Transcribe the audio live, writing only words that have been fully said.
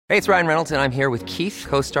Hey, it's Ryan Reynolds, and I'm here with Keith,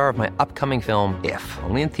 co-star of my upcoming film, If,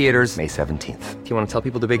 only in theaters May 17th. Do you want to tell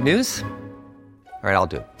people the big news? All right, I'll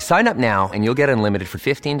do it. Sign up now and you'll get unlimited for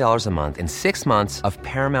 $15 a month and 6 months of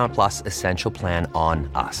Paramount Plus Essential Plan on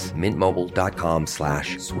us.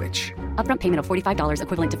 MintMobile.com/switch. Upfront payment of $45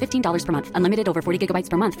 equivalent to $15 per month. Unlimited over 40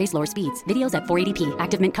 gigabytes per month. Face lower speeds. Videos at 480p.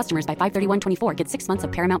 Active Mint customers by 531.24 get 6 months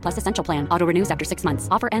of Paramount Plus Essential Plan. Auto renews after 6 months.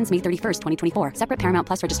 Offer ends May 31st, 2024. Separate Paramount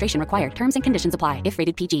Plus registration required. Terms and conditions apply if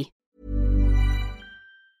rated PG.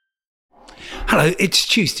 Hello, it's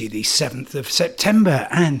Tuesday the 7th of September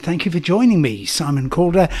and thank you for joining me, Simon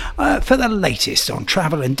Calder, for the latest on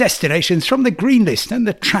travel and destinations from the Green List and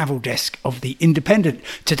the travel desk of The Independent.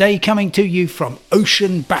 Today coming to you from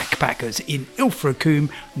Ocean Backpackers in Ilfracombe,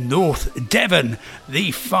 North Devon,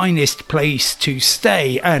 the finest place to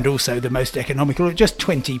stay and also the most economical at just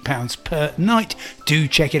 £20 per night. Do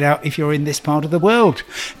check it out if you're in this part of the world.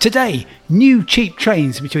 Today, new cheap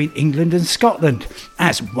trains between England and Scotland.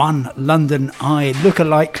 As one London Eye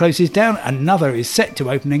lookalike closes down, another is set to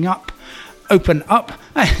open up.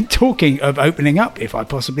 And talking of opening up, if I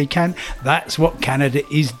possibly can, that's what Canada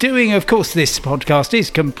is doing. Of course, this podcast is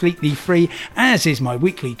completely free, as is my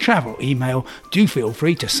weekly travel email. Do feel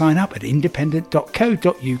free to sign up at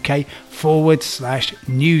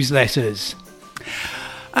independent.co.uk/newsletters.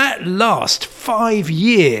 At last, 5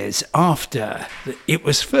 years after it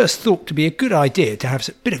was first thought to be a good idea to have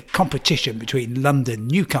a bit of competition between London,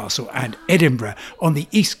 Newcastle and Edinburgh on the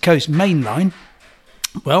East Coast Main Line,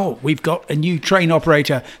 well, we've got a new train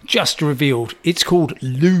operator just revealed. It's called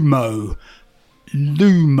Lumo.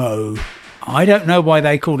 Lumo. I don't know why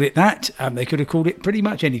they called it that. They could have called it pretty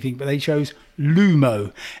much anything, but they chose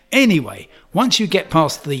Lumo. Anyway, once you get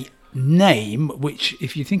past the name, which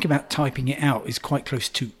if you think about typing it out is quite close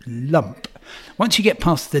to lump, once you get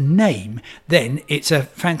past the name, then it's a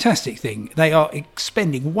fantastic thing. They are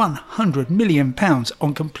expending £100 million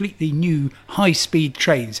on completely new high-speed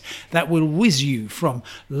trains that will whiz you from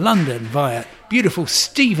London via beautiful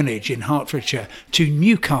Stevenage in Hertfordshire to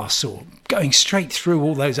Newcastle, going straight through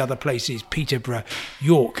all those other places, Peterborough,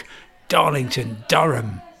 York, Darlington,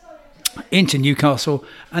 Durham, into Newcastle,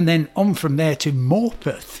 and then on from there to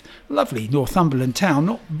Morpeth. Lovely Northumberland town,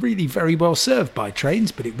 not really very well served by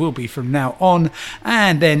trains, but it will be from now on,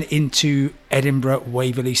 and then into Edinburgh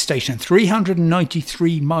Waverley Station.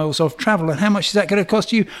 393 miles of travel, and how much is that going to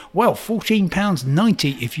cost you? Well,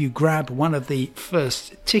 £14.90 if you grab one of the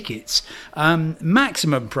first tickets.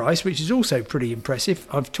 Maximum price, which is also pretty impressive,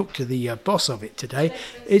 I've talked to the boss of it today,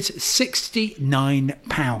 it's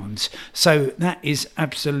 £69. So that is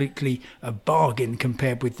absolutely a bargain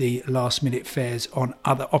compared with the last minute fares on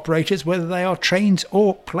other operators, whether they are trains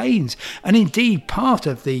or planes. And indeed, part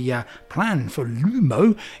of the plan for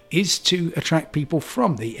Lumo is to attract people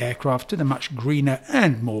from the aircraft to the much greener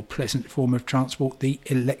and more pleasant form of transport, the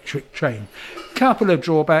electric train. Couple of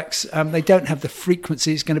drawbacks. They don't have the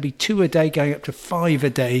frequency. It's going to be 2 a day going up to 5 a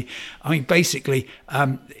day. I mean, basically,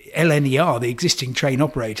 LNER, the existing train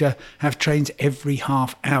operator, have trains every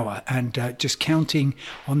half hour. And just counting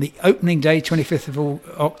on the opening day, 25th of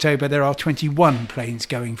October, there are 21 planes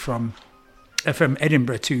going from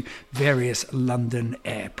Edinburgh to various London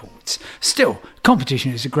airports. Still,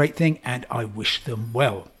 competition is a great thing and I wish them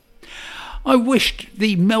well. I wished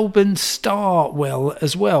the Melbourne Star well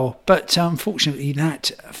as well, but unfortunately that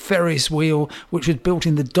Ferris wheel, which was built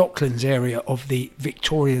in the Docklands area of the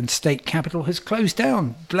Victorian state capital, has closed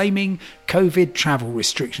down, blaming COVID travel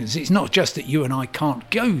restrictions. It's not just that you and I can't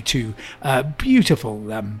go to beautiful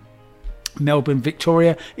Melbourne,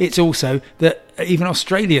 Victoria, it's also that even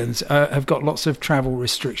Australians have got lots of travel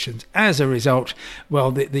restrictions. As a result,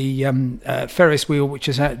 well, the Ferris wheel, which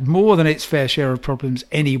has had more than its fair share of problems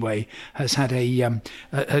anyway, has had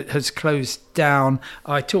has closed down.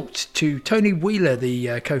 I talked to Tony Wheeler,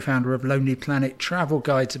 the co-founder of Lonely Planet Travel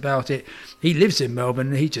Guides, about it. He lives in Melbourne,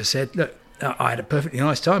 and he just said, look, I had a perfectly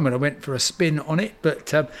nice time when I went for a spin on it,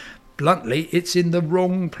 but bluntly, it's in the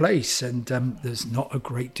wrong place and there's not a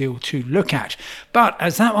great deal to look at. But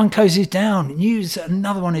as that one closes down,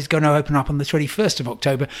 another one is going to open up on the 21st of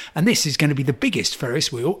October, and this is going to be the biggest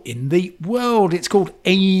Ferris wheel in the world. It's called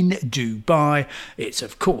Ain Dubai. It's,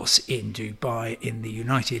 of course, in Dubai in the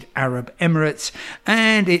United Arab Emirates,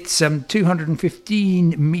 and it's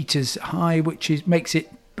 215 metres high, which makes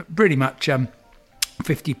it pretty much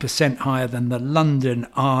 50% higher than the London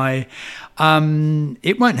Eye.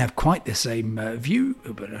 It won't have quite the same view,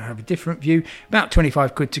 but it'll have a different view. About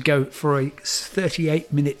 25 quid to go for a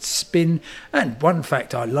 38-minute spin. And one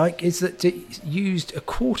fact I like is that it used a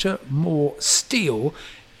quarter more steel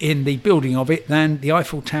in the building of it than the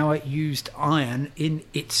Eiffel Tower used iron in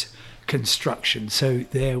its construction. So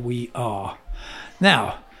there we are.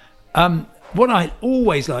 Now, what I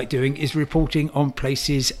always like doing is reporting on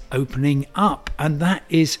places opening up, and that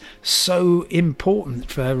is so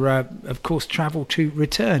important for, of course, travel to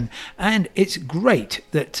return. And it's great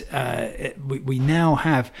that we now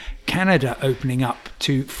have Canada opening up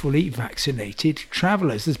to fully vaccinated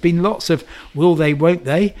travellers. There's been lots of will they, won't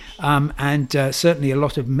they, and certainly a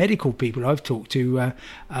lot of medical people I've talked to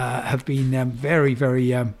have been very,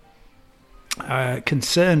 very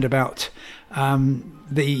concerned about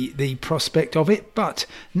the prospect of it. But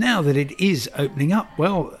now that it is opening up,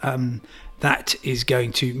 well, that is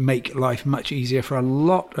going to make life much easier for a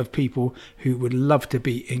lot of people who would love to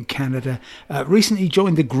be in Canada. Recently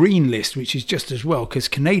joined the green list, which is just as well, because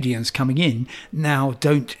Canadians coming in now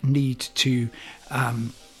don't need to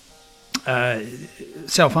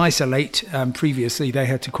self-isolate. Previously they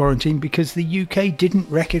had to quarantine because the UK didn't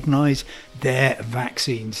recognise their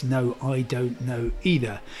vaccines. No, I don't know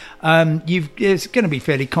either. It's going to be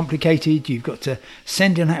fairly complicated. You've got to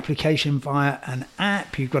send an application via an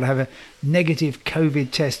app. You've got to have a negative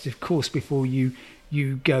COVID test, of course, before you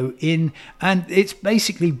go in. And it's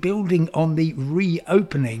basically building on the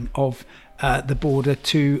reopening of the border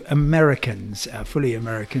to Americans, fully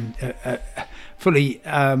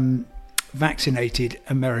vaccinated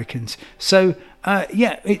Americans. So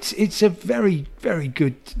it's a very, very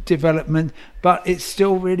good development, but it's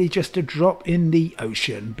still really just a drop in the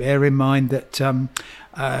ocean. Bear in mind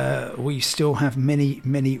that we still have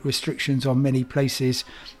many restrictions on many places.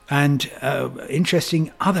 And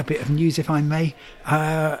interesting other bit of news, if I may,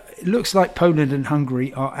 it looks like Poland and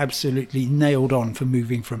Hungary are absolutely nailed on for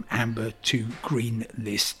moving from amber to green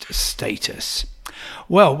list status.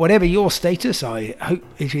 Well, whatever your status, I hope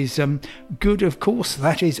it is good, of course.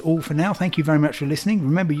 That is all for now. Thank you very much for listening.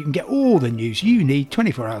 Remember, you can get all the news you need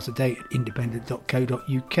 24 hours a day at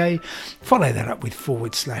independent.co.uk. Follow that up with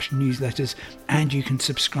 /newsletters, and you can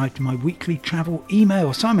subscribe to my weekly travel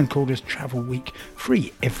email, Simon Calder's Travel Week,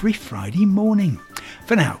 free every Friday morning.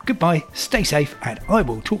 For now, goodbye, stay safe, and I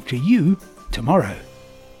will talk to you tomorrow.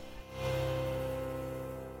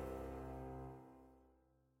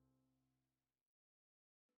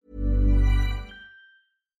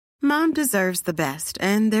 Mom deserves the best,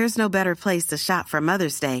 and there's no better place to shop for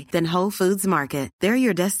Mother's Day than Whole Foods Market. They're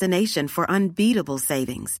your destination for unbeatable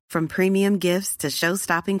savings, from premium gifts to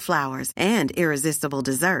show-stopping flowers and irresistible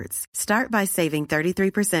desserts. Start by saving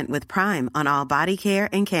 33% with Prime on all body care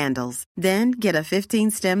and candles. Then get a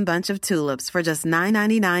 15-stem bunch of tulips for just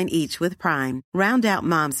 $9.99 each with Prime. Round out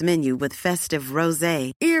Mom's menu with festive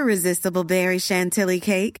rosé, irresistible berry chantilly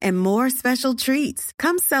cake, and more special treats.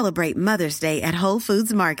 Come celebrate Mother's Day at Whole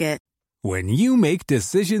Foods Market. When you make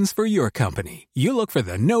decisions for your company, you look for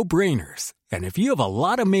the no-brainers. And if you have a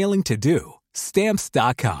lot of mailing to do,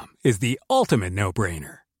 Stamps.com is the ultimate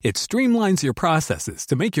no-brainer. It streamlines your processes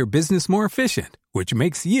to make your business more efficient, which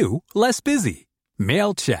makes you less busy.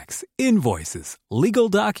 Mail checks, invoices, legal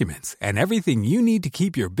documents, and everything you need to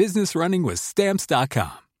keep your business running with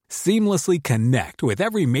Stamps.com. Seamlessly connect with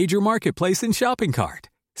every major marketplace and shopping cart.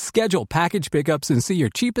 Schedule package pickups and see your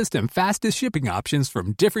cheapest and fastest shipping options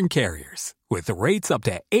from different carriers, with rates up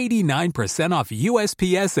to 89% off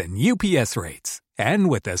USPS and UPS rates. And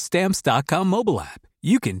with the Stamps.com mobile app,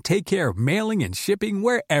 you can take care of mailing and shipping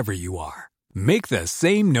wherever you are. Make the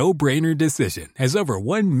same no-brainer decision as over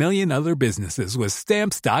 1 million other businesses with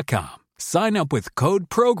Stamps.com. Sign up with code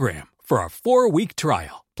PROGRAM for a 4-week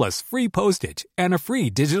trial, plus free postage and a free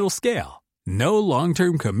digital scale. No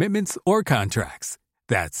long-term commitments or contracts.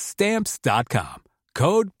 That's Stamps.com.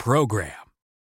 Code PROGRAM.